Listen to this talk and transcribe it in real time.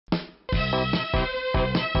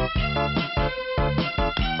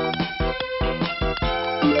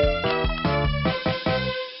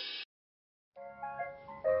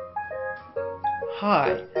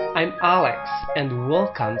Hi, I'm Alex and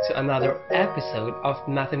welcome to another episode of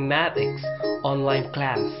Mathematics online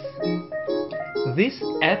class. This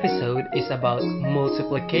episode is about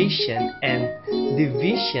multiplication and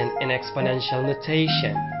division in exponential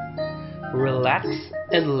notation. Relax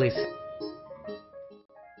and listen.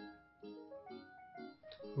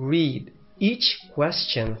 Read each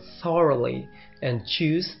question thoroughly and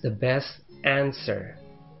choose the best answer.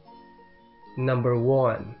 Number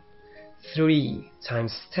 1. 3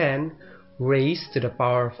 times 10 raised to the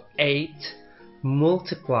power of 8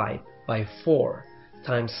 multiplied by 4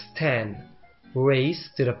 times 10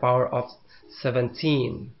 raised to the power of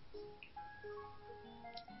 17.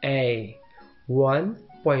 A.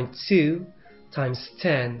 1.2 times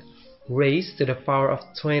 10 raised to the power of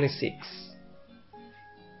 26.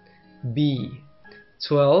 B.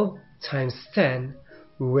 12 times 10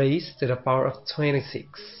 raised to the power of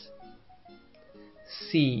 26.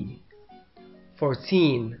 C.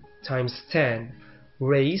 14 times 10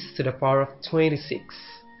 raised to the power of 26.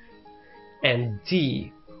 And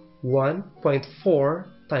D. 1.4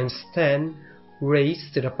 times 10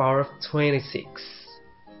 raised to the power of 26.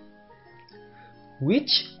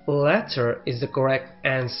 Which letter is the correct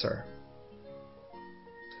answer?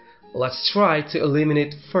 Let's try to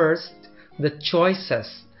eliminate first the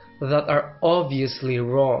choices that are obviously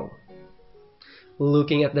wrong.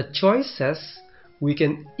 Looking at the choices, we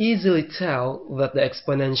can easily tell that the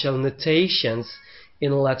exponential notations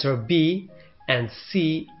in letter B and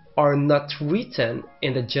C are not written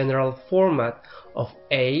in the general format of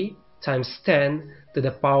A times 10 to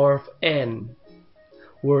the power of n,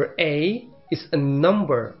 where A is a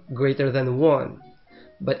number greater than 1,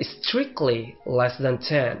 but strictly less than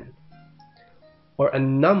 10, or a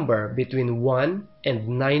number between 1 and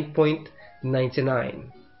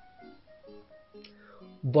 9.99.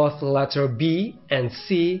 Both letter B and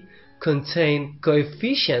C contain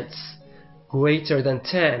coefficients greater than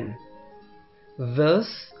 10,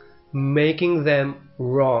 thus making them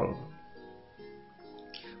wrong.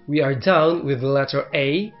 We are down with letter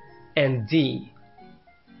A and D.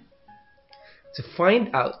 To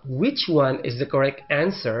find out which one is the correct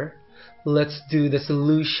answer, let's do the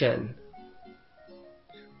solution.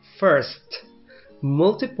 First,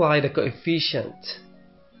 multiply the coefficient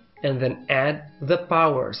and then add the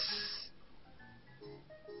powers.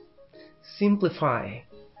 Simplify.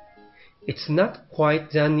 It's not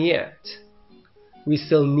quite done yet. We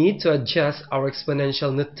still need to adjust our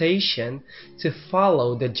exponential notation to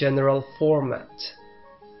follow the general format.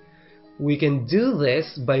 We can do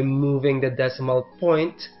this by moving the decimal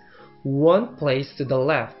point one place to the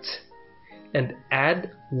left and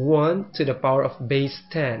add 1 to the power of base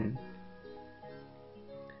 10.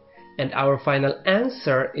 And our final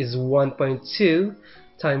answer is 1.2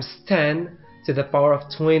 times 10 to the power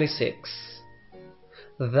of 26.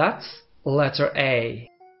 That's letter A.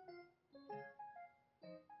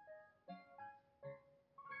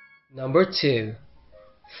 Number 2.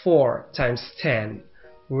 4 times 10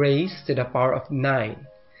 raised to the power of 9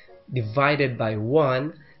 divided by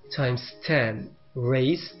 1 times 10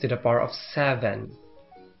 raised to the power of 7.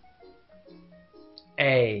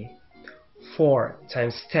 A. 4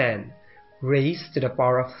 times 10 raised to the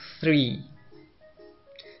power of 3.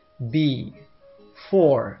 B.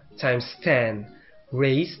 4 times 10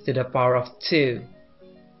 raised to the power of 2.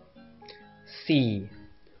 C.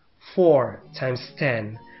 4 times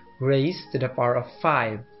 10 raised to the power of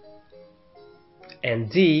 5.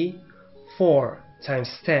 And D. 4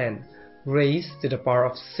 times 10 raised to the power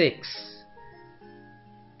of 6.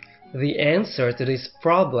 The answer to this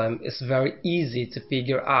problem is very easy to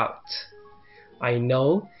figure out. I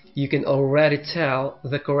know you can already tell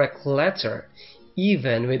the correct letter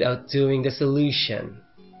even without doing the solution.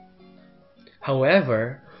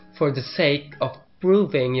 However, for the sake of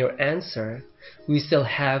proving your answer, we still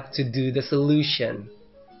have to do the solution.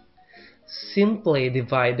 Simply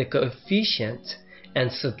divide the coefficient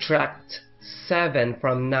and subtract 7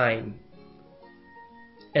 from 9.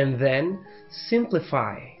 And then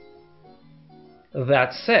simplify.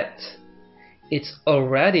 That's it. It's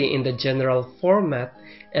already in the general format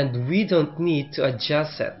and we don't need to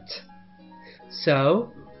adjust it.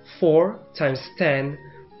 So, 4 times 10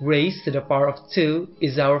 raised to the power of 2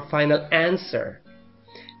 is our final answer.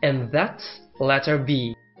 And that's letter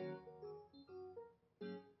B.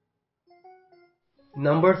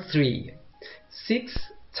 Number 3. 6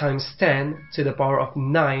 times 10 to the power of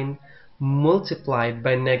 9 multiplied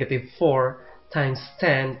by negative 4 times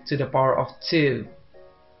 10 to the power of 2.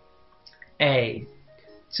 A.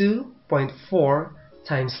 2.4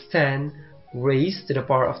 times 10 raised to the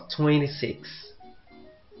power of 26.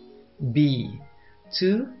 B.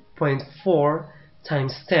 2.4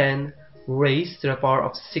 times 10 raised to the power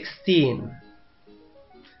of 16.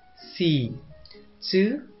 C.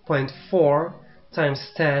 2.4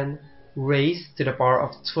 times 10 raised to the power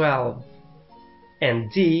of 12.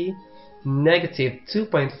 And D. Negative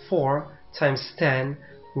 2.4 times 10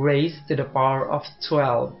 raised to the power of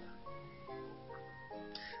 12.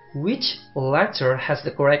 Which letter has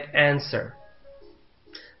the correct answer?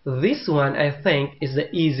 This one I think is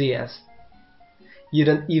the easiest. You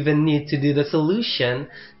don't even need to do the solution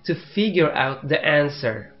to figure out the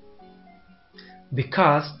answer.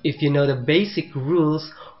 Because if you know the basic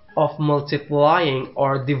rules of multiplying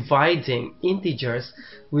or dividing integers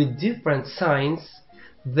with different signs,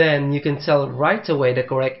 then you can tell right away the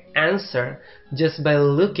correct answer just by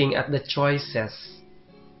looking at the choices.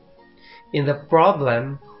 In the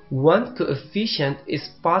problem, one coefficient is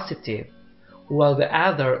positive, while the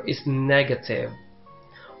other is negative.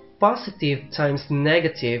 Positive times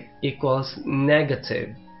negative equals negative.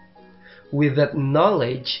 With that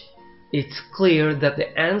knowledge, it's clear that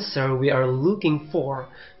the answer we are looking for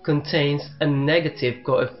contains a negative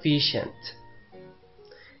coefficient.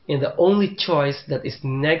 And the only choice that is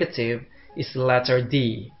negative is letter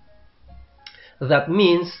D. That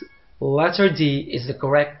means letter D is the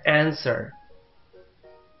correct answer.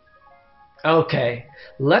 Okay,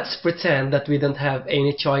 let's pretend that we don't have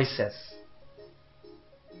any choices.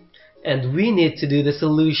 And we need to do the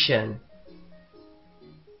solution.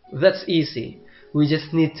 That's easy. We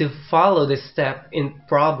just need to follow the step in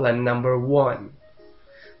problem number 1.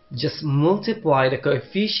 Just multiply the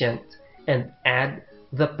coefficient and add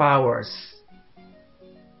the powers.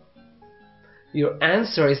 Your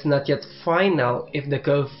answer is not yet final if the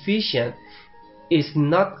coefficient is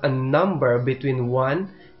not a number between 1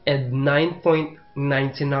 and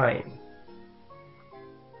 9.99.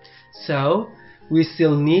 So, we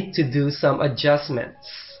still need to do some adjustments.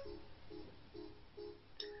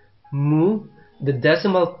 Move the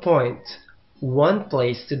decimal point one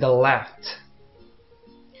place to the left.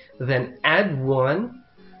 Then add 1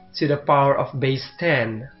 to the power of base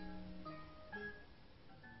 10.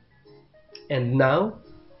 And now,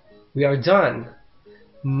 we are done.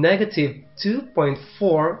 Negative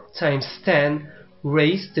 2.4 times 10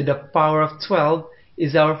 raised to the power of 12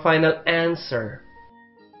 is our final answer.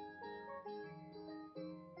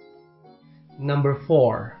 Number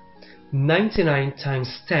 4. 99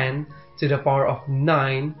 times 10 to the power of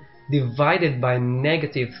 9 divided by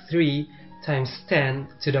negative 3 times 10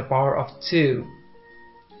 to the power of 2.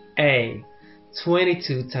 A.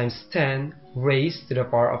 22 times 10 raised to the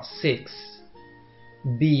power of 6.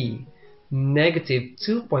 B. Negative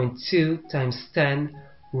 2.2 times 10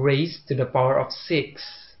 raised to the power of 6.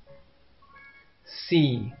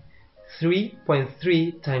 C.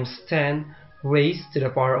 3.3 times 10 raised to the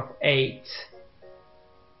power of 8.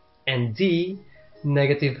 And D.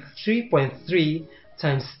 Negative 3.3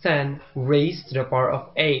 times 10 raised to the power of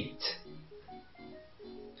 8.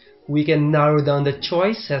 We can narrow down the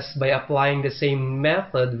choices by applying the same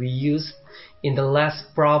method we used in the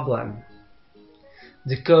last problem.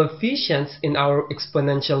 The coefficients in our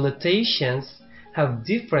exponential notations have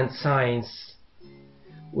different signs.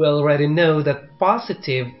 We already know that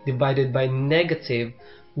positive divided by negative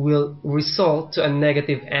will result to a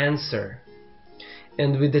negative answer.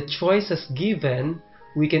 And with the choices given,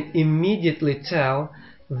 we can immediately tell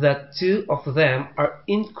that 2 of them are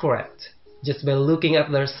incorrect just by looking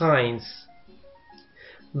at their signs.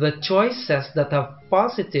 The choices that have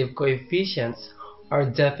positive coefficients are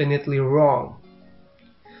definitely wrong.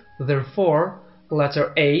 Therefore,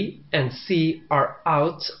 letter A and C are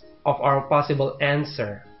out of our possible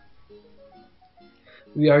answer.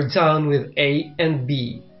 We are done with A and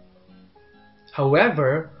B.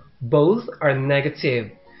 However, both are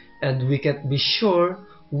negative, and we can't be sure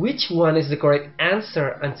which one is the correct answer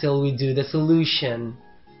until we do the solution.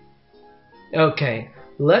 Okay,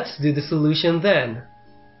 let's do the solution then.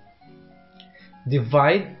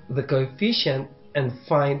 Divide the coefficient and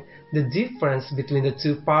find the difference between the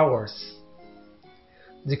two powers.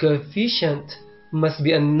 The coefficient must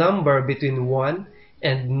be a number between 1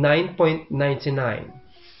 and 9.99.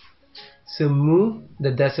 So move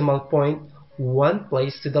the decimal point one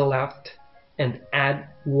place to the left and add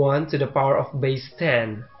 1 to the power of base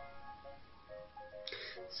 10.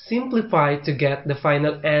 Simplify to get the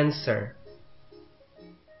final answer.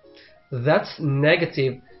 That's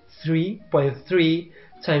negative 3.3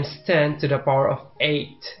 times 10 to the power of 8.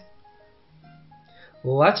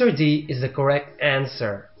 Letter D is the correct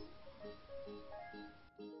answer.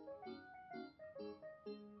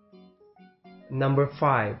 Number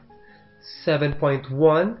 5.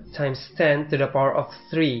 7.1 times 10 to the power of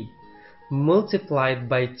 3 multiplied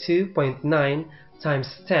by 2.9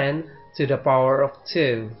 times 10 to the power of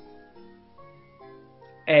 2.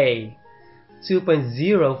 A.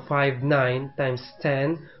 2.059 times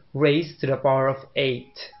 10 raised to the power of 8.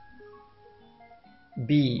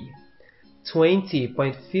 B.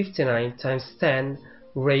 20.59 times 10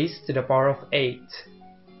 raised to the power of 8.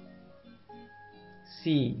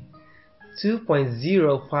 C.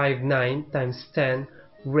 2.059 times 10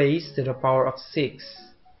 raised to the power of 6.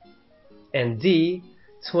 And D.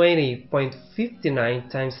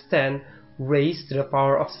 20.59 times 10 raised to the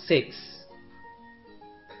power of 6.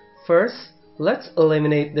 First, let's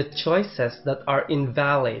eliminate the choices that are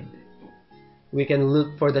invalid. We can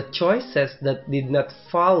look for the choices that did not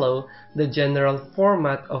follow the general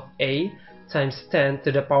format of A times 10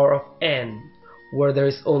 to the power of n, where there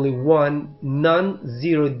is only one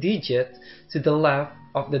non-zero digit to the left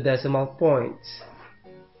of the decimal point.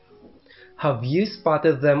 Have you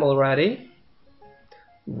spotted them already?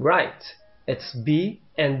 Right, it's B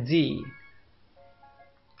and D.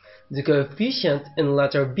 The coefficient in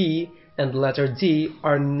letter B and letter D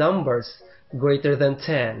are numbers greater than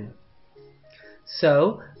 10.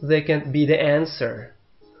 So, they can't be the answer.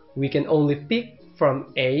 We can only pick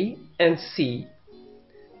from A and C.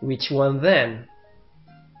 Which one then?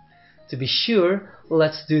 To be sure,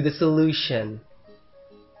 let's do the solution.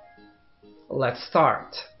 Let's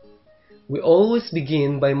start. We always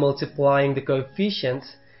begin by multiplying the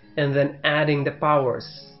coefficients and then adding the powers.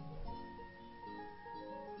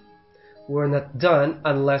 We're not done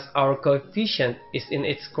unless our coefficient is in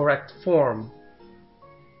its correct form.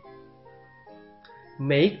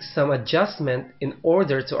 Make some adjustment in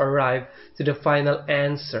order to arrive to the final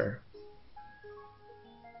answer.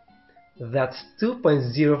 That's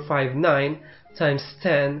 2.059 times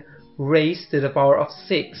 10 raised to the power of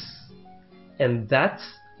 6. And that's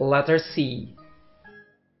letter C.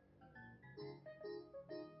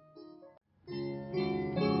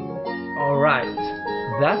 Alright,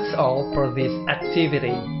 that's all for this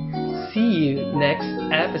activity. See you next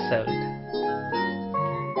episode.